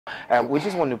We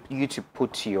just want you to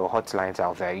put your hotlines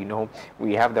out there. You know,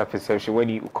 we have that perception when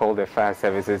you call the fire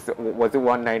services. Was it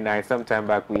 199? Sometime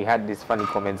back, we had these funny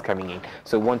comments coming in.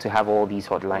 So we want to have all these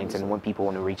hotlines, and when people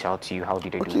want to reach out to you, how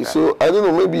do they do that? Okay, so I don't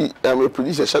know. Maybe I'm a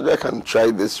producer. Shadrach can try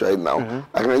this right now.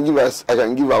 I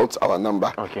can give out our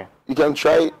number. Okay. You can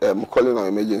try calling our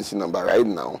emergency number right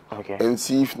now. Okay. And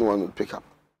see if no one will pick up.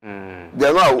 They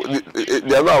are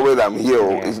not aware that I'm here.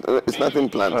 Yeah. It's nothing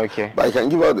planned. Okay. But I can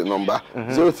give out the number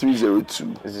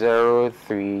 0302.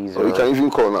 0302. Or you can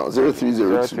even call now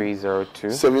 0302.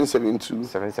 0302. 772.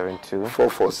 772.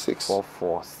 446.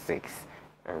 446.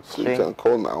 Okay. So you can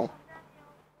call now.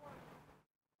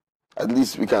 At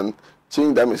least we can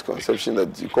change that misconception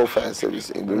that you call fire service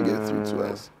and don't get through to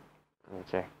us.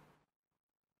 Okay.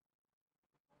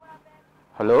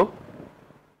 Hello?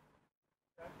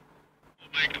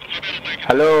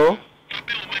 Hello?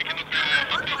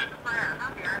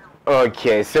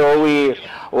 Okay, so we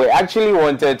actually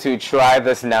wanted to try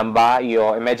this number,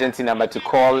 your emergency number, to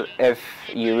call if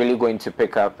you're really going to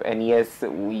pick up. And yes,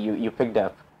 you picked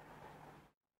up.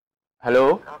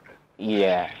 Hello?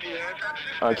 Yeah.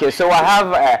 Okay, so I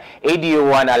have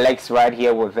ADO1 Alex right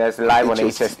here with us live on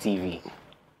HSTV.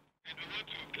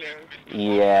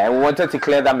 Yeah, and we wanted to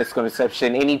clear that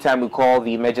misconception. Anytime we call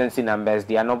the emergency numbers,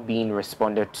 they are not being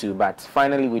responded to. But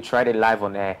finally, we tried it live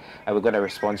on air, and we got a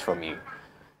response from you.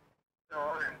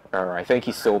 All right, thank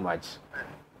you so much.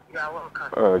 You're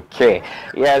welcome. Okay,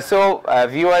 yeah. So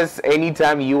viewers,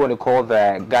 anytime you want to call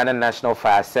the Ghana National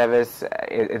Fire Service,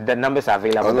 the numbers are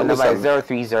available. The number is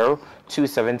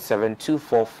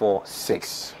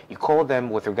 030-277-2446. You call them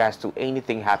with regards to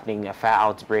anything happening, a fire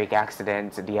outbreak,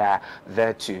 accident. They are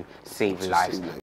there to save lives.